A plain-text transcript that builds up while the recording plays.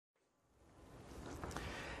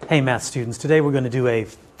Hey math students, today we're going to do a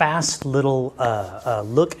fast little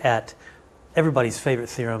look at everybody's favorite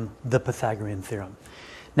theorem, the Pythagorean Theorem.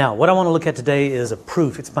 Now what I want to look at today is a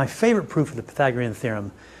proof. It's my favorite proof of the Pythagorean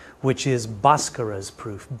Theorem, which is Bhaskara's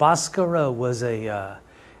proof. Bhaskara was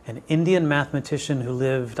an Indian mathematician who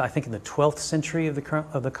lived, I think, in the 12th century of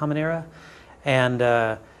the Common Era,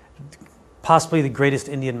 and possibly the greatest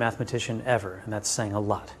Indian mathematician ever, and that's saying a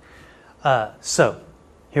lot. So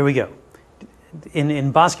here we go.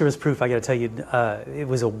 In Bhaskara's proof, I got to tell you, it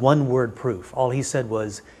was a one-word proof. All he said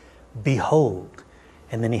was, "Behold,"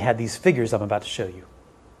 and then he had these figures I'm about to show you.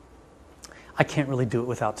 I can't really do it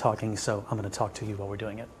without talking, so I'm going to talk to you while we're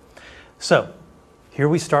doing it. So here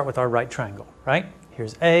we start with our right triangle, right?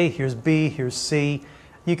 Here's A, here's B, here's C.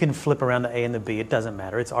 You can flip around the A and the B. It doesn't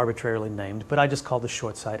matter. It's arbitrarily named, but I just call the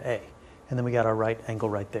short side A. And then we got our right angle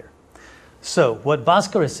right there. So what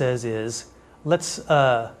Bhaskara says is, let's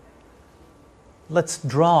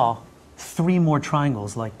draw 3 more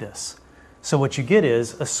triangles like this. So what you get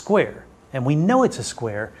is a square. And we know it's a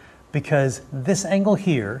square because this angle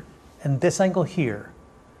here and this angle here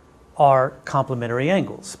are complementary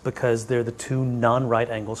angles because they're the 2 non-right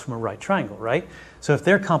angles from a right triangle, right? So if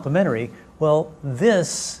they're complementary, well,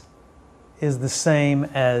 this is the same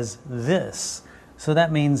as this. So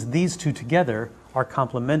that means these 2 together are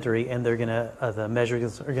complementary, and they're gonna the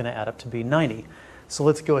measures are gonna add up to be 90. So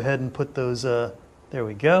let's go ahead and put those, there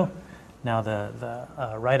we go. Now the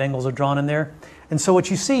right angles are drawn in there. And so what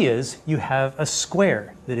you see is you have a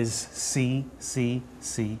square that is C, C,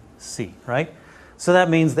 C, C, right? So that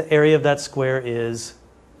means the area of that square is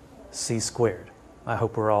C squared. I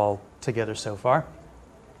hope we're all together so far.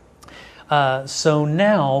 So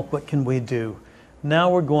now what can we do? Now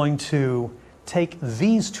we're going to take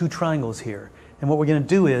these 2 triangles here. And what we're going to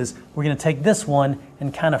do is we're going to take this one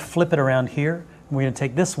and kind of flip it around here. And we're going to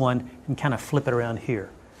take this one and kind of flip it around here.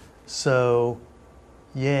 So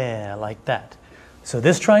yeah, like that. So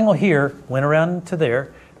this triangle here went around to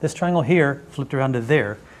there. This triangle here flipped around to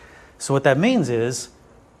there. So what that means is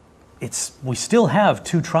we still have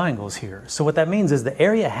 2 triangles here. So what that means is the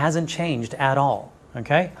area hasn't changed at all.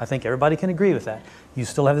 Okay? I think everybody can agree with that. You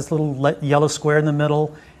still have this little yellow square in the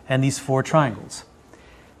middle and these 4 triangles.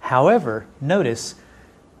 However, notice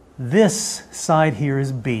this side here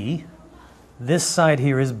is B, this side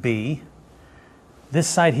here is B, this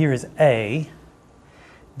side here is A,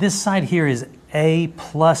 this side here is A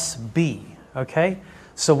plus B, okay?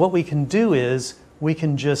 So what we can do is we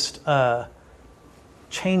can just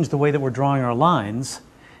change the way that we're drawing our lines.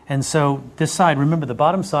 And so this side, remember the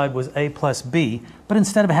bottom side was A plus B, but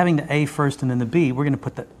instead of having the A first and then the B, we're going to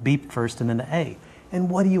put the B first and then the A. And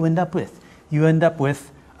what do you end up with? You end up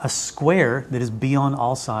with a square that is B on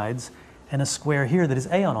all sides and a square here that is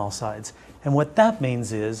A on all sides. And what that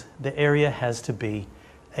means is the area has to be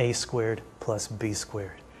A squared plus B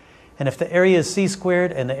squared. And if the area is C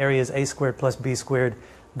squared and the area is A squared plus B squared,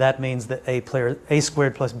 that means that A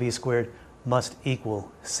squared plus B squared must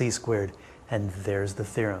equal C squared. And there's the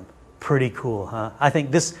theorem. Pretty cool, huh? I think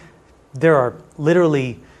there are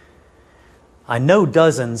literally, I know,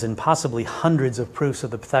 dozens and possibly hundreds of proofs of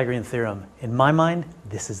the Pythagorean theorem. In my mind,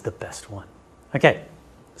 this is the best one. Okay,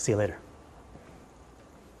 see you later.